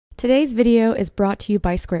Today's video is brought to you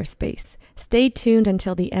by Squarespace. Stay tuned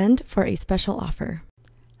until the end for a special offer.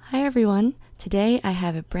 Hi everyone, today I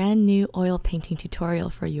have a brand new oil painting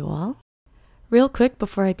tutorial for you all. Real quick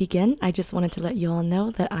before I begin, I just wanted to let you all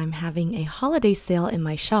know that I'm having a holiday sale in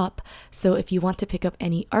my shop, so if you want to pick up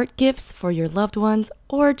any art gifts for your loved ones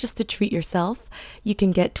or just to treat yourself, you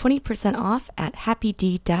can get 20% off at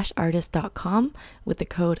happyd-artist.com with the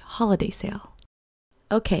code HOLIDAYSALE.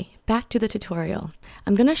 Okay, back to the tutorial.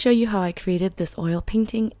 I'm going to show you how I created this oil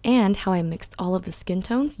painting and how I mixed all of the skin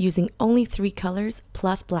tones using only 3 colors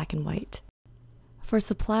plus black and white. For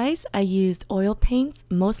supplies, I used oil paints,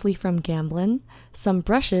 mostly from Gamblin, some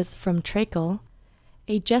brushes from Treacle,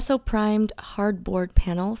 a gesso-primed hardboard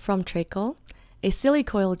panel from Treacle, a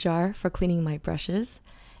silicoil jar for cleaning my brushes,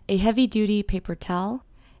 a heavy-duty paper towel,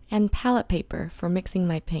 and palette paper for mixing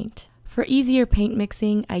my paint. For easier paint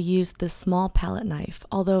mixing, I used this small palette knife,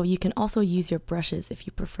 although you can also use your brushes if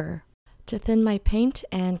you prefer. To thin my paint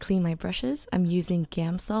and clean my brushes, I'm using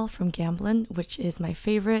Gamsol from Gamblin, which is my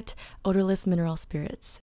favorite odorless mineral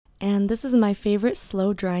spirits. And this is my favorite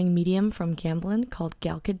slow-drying medium from Gamblin called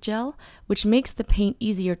Galkid Gel, which makes the paint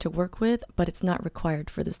easier to work with, but it's not required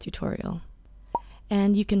for this tutorial.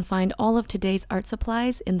 And you can find all of today's art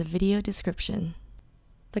supplies in the video description.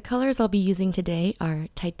 The colors I'll be using today are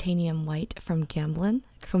titanium white from Gamblin,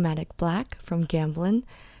 chromatic black from Gamblin,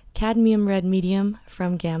 cadmium red medium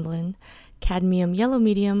from Gamblin, cadmium yellow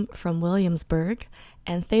medium from Williamsburg,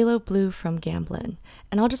 and phthalo blue from Gamblin.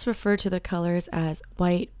 And I'll just refer to the colors as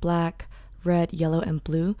white, black, red, yellow, and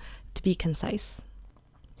blue to be concise.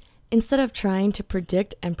 Instead of trying to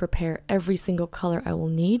predict and prepare every single color I will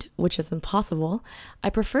need, which is impossible, I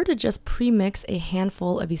prefer to just pre-mix a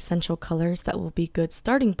handful of essential colors that will be good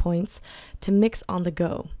starting points to mix on the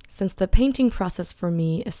go, since the painting process for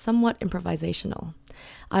me is somewhat improvisational.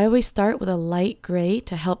 I always start with a light gray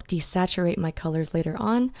to help desaturate my colors later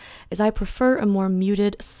on, as I prefer a more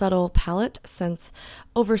muted, subtle palette since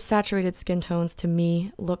oversaturated skin tones to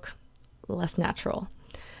me look less natural.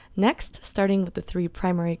 Next, starting with the 3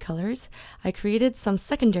 primary colors, I created some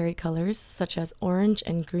secondary colors such as orange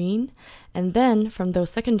and green, and then from those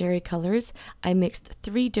secondary colors, I mixed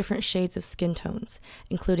 3 different shades of skin tones,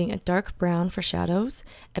 including a dark brown for shadows,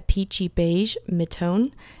 a peachy beige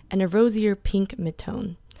midtone, and a rosier pink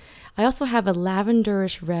midtone. I also have a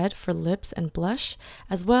lavenderish red for lips and blush,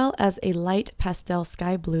 as well as a light pastel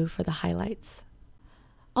sky blue for the highlights.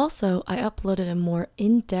 Also, I uploaded a more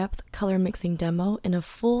in-depth color mixing demo in a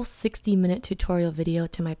full 60-minute tutorial video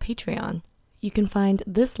to my Patreon. You can find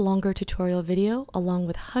this longer tutorial video along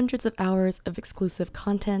with hundreds of hours of exclusive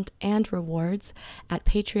content and rewards at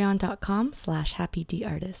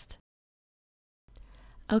patreon.com/happydartist.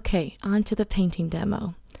 Okay, on to the painting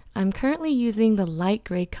demo. I'm currently using the light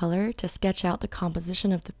gray color to sketch out the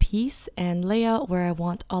composition of the piece and lay out where I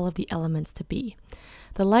want all of the elements to be.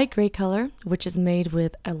 The light gray color, which is made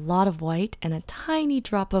with a lot of white and a tiny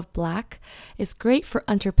drop of black, is great for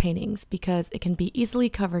underpaintings because it can be easily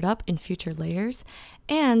covered up in future layers,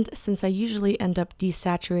 and since I usually end up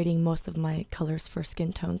desaturating most of my colors for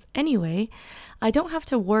skin tones anyway, I don't have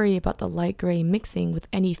to worry about the light gray mixing with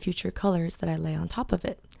any future colors that I lay on top of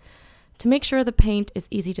it. To make sure the paint is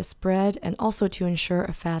easy to spread and also to ensure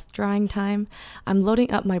a fast drying time, I'm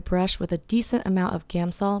loading up my brush with a decent amount of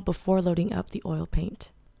Gamsol before loading up the oil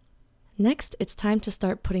paint. Next, it's time to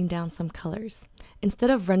start putting down some colors.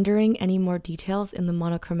 Instead of rendering any more details in the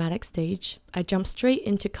monochromatic stage, I jump straight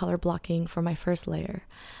into color blocking for my first layer.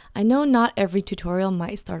 I know not every tutorial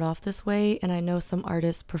might start off this way, and I know some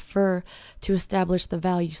artists prefer to establish the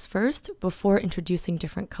values first before introducing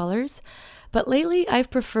different colors, but lately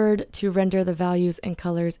I've preferred to render the values and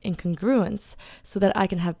colors in congruence so that I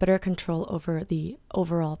can have better control over the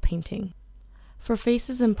overall painting. For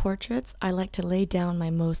faces and portraits, I like to lay down my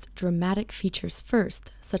most dramatic features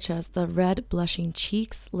first, such as the red blushing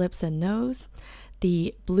cheeks, lips, and nose,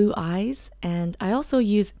 the blue eyes, and I also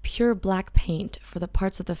use pure black paint for the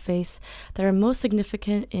parts of the face that are most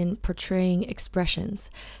significant in portraying expressions,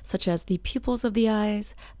 such as the pupils of the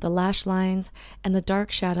eyes, the lash lines, and the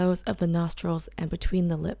dark shadows of the nostrils and between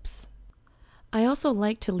the lips. I also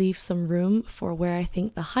like to leave some room for where I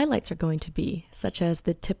think the highlights are going to be, such as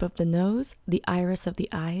the tip of the nose, the iris of the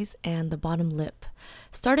eyes, and the bottom lip.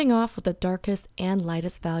 Starting off with the darkest and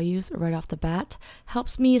lightest values right off the bat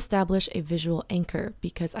helps me establish a visual anchor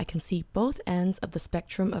because I can see both ends of the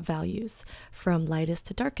spectrum of values, from lightest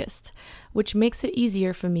to darkest, which makes it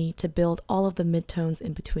easier for me to build all of the midtones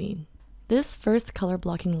in between. This first color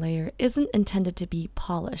blocking layer isn't intended to be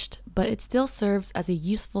polished, but it still serves as a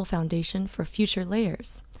useful foundation for future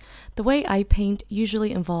layers. The way I paint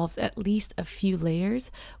usually involves at least a few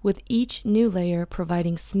layers, with each new layer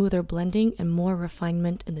providing smoother blending and more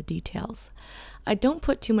refinement in the details. I don't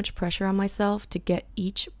put too much pressure on myself to get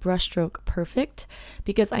each brushstroke perfect,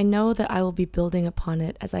 because I know that I will be building upon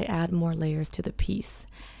it as I add more layers to the piece.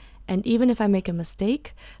 And even if I make a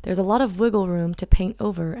mistake, there's a lot of wiggle room to paint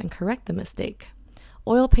over and correct the mistake.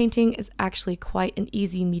 Oil painting is actually quite an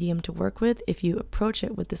easy medium to work with if you approach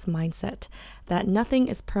it with this mindset, that nothing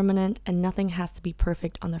is permanent and nothing has to be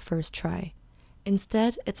perfect on the first try.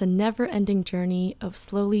 Instead, it's a never-ending journey of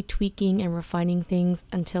slowly tweaking and refining things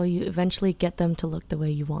until you eventually get them to look the way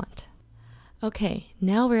you want. Okay,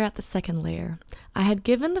 now we're at the second layer. I had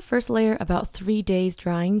given the first layer about 3 days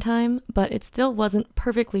drying time, but it still wasn't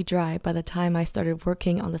perfectly dry by the time I started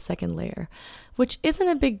working on the second layer, which isn't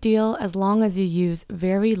a big deal as long as you use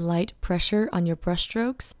very light pressure on your brush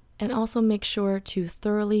strokes, and also make sure to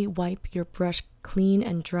thoroughly wipe your brush clean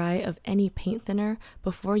and dry of any paint thinner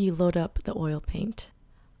before you load up the oil paint.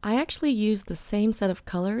 I actually used the same set of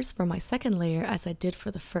colors for my second layer as I did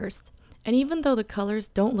for the first. And even though the colors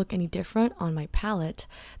don't look any different on my palette,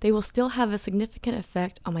 they will still have a significant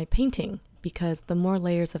effect on my painting, because the more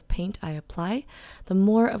layers of paint I apply, the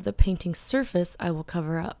more of the painting surface I will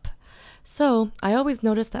cover up. So I always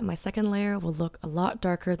notice that my second layer will look a lot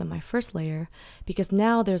darker than my first layer, because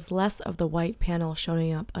now there's less of the white panel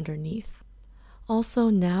showing up underneath. Also,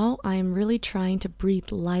 now I am really trying to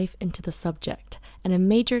breathe life into the subject, and a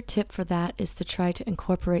major tip for that is to try to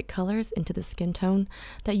incorporate colors into the skin tone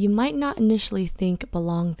that you might not initially think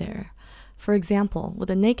belong there. For example, with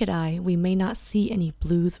a naked eye, we may not see any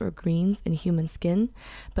blues or greens in human skin,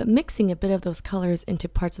 but mixing a bit of those colors into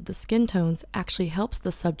parts of the skin tones actually helps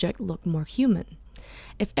the subject look more human.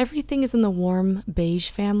 If everything is in the warm beige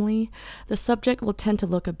family, the subject will tend to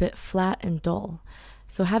look a bit flat and dull.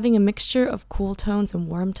 So having a mixture of cool tones and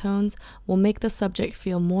warm tones will make the subject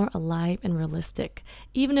feel more alive and realistic,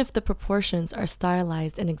 even if the proportions are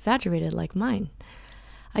stylized and exaggerated like mine.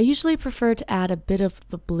 I usually prefer to add a bit of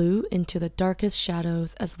the blue into the darkest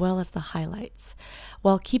shadows as well as the highlights,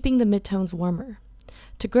 while keeping the midtones warmer.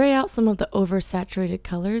 To gray out some of the oversaturated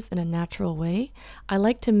colors in a natural way, I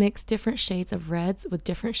like to mix different shades of reds with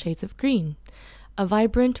different shades of green. A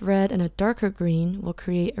vibrant red and a darker green will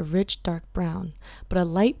create a rich dark brown, but a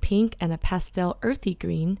light pink and a pastel earthy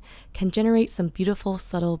green can generate some beautiful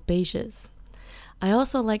subtle beiges. I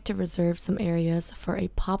also like to reserve some areas for a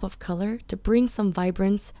pop of color to bring some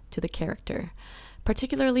vibrance to the character,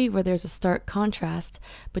 particularly where there's a stark contrast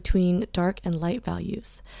between dark and light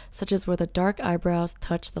values, such as where the dark eyebrows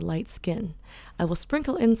touch the light skin. I will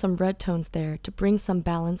sprinkle in some red tones there to bring some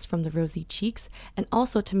balance from the rosy cheeks, and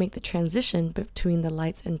also to make the transition between the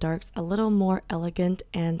lights and darks a little more elegant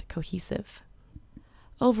and cohesive.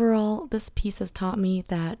 Overall, this piece has taught me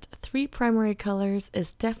that 3 primary colors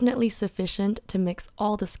is definitely sufficient to mix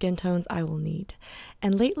all the skin tones I will need.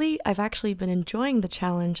 And lately, I've actually been enjoying the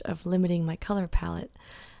challenge of limiting my color palette.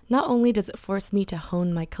 Not only does it force me to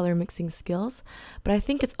hone my color mixing skills, but I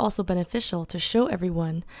think it's also beneficial to show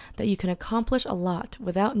everyone that you can accomplish a lot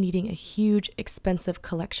without needing a huge, expensive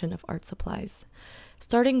collection of art supplies.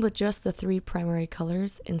 Starting with just the 3 primary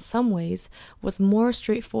colors in some ways was more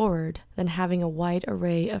straightforward than having a wide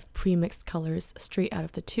array of pre-mixed colors straight out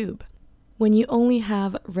of the tube. When you only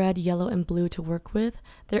have red, yellow, and blue to work with,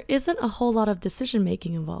 there isn't a whole lot of decision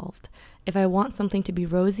making involved. If I want something to be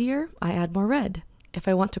rosier, I add more red. If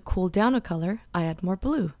I want to cool down a color, I add more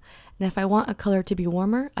blue. And if I want a color to be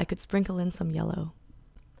warmer, I could sprinkle in some yellow.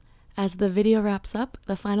 As the video wraps up,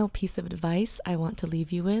 the final piece of advice I want to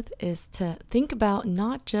leave you with is to think about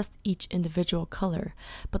not just each individual color,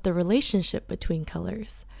 but the relationship between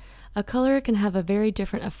colors. A color can have a very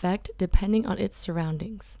different effect depending on its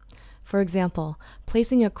surroundings. For example,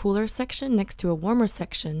 placing a cooler section next to a warmer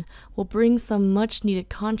section will bring some much needed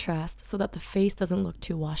contrast so that the face doesn't look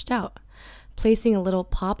too washed out. Placing a little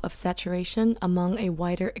pop of saturation among a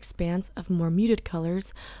wider expanse of more muted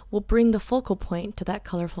colors will bring the focal point to that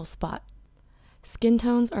colorful spot. Skin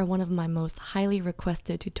tones are one of my most highly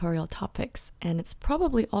requested tutorial topics, and it's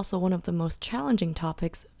probably also one of the most challenging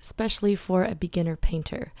topics, especially for a beginner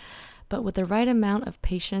painter. But with the right amount of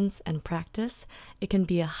patience and practice, it can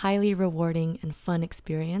be a highly rewarding and fun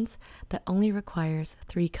experience that only requires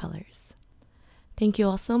 3 colors. Thank you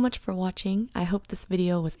all so much for watching. I hope this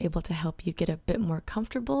video was able to help you get a bit more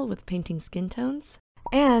comfortable with painting skin tones.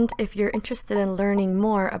 And if you're interested in learning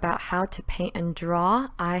more about how to paint and draw,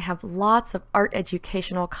 I have lots of art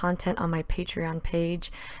educational content on my Patreon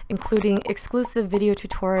page, including exclusive video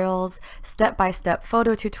tutorials, step-by-step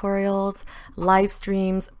photo tutorials, live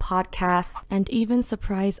streams, podcasts, and even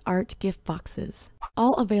surprise art gift boxes.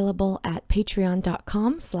 all available at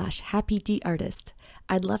patreon.com/happydartist.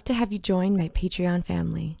 I'd love to have you join my Patreon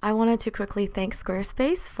family. I wanted to quickly thank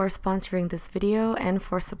Squarespace for sponsoring this video and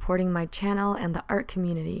for supporting my channel and the art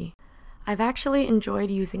community. I've actually enjoyed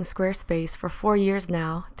using Squarespace for 4 years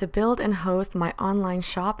now to build and host my online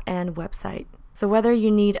shop and website. So whether you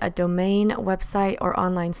need a domain, website, or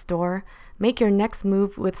online store, make your next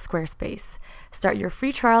move with Squarespace. Start your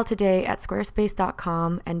free trial today at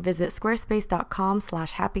squarespace.com and visit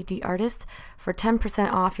squarespace.com/happydartist for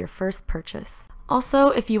 10% off your first purchase. Also,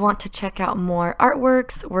 if you want to check out more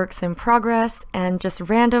artworks, works in progress, and just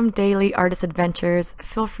random daily artist adventures,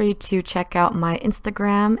 feel free to check out my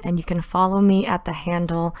Instagram, and you can follow me at the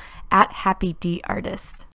handle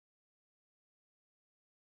 @happydartist.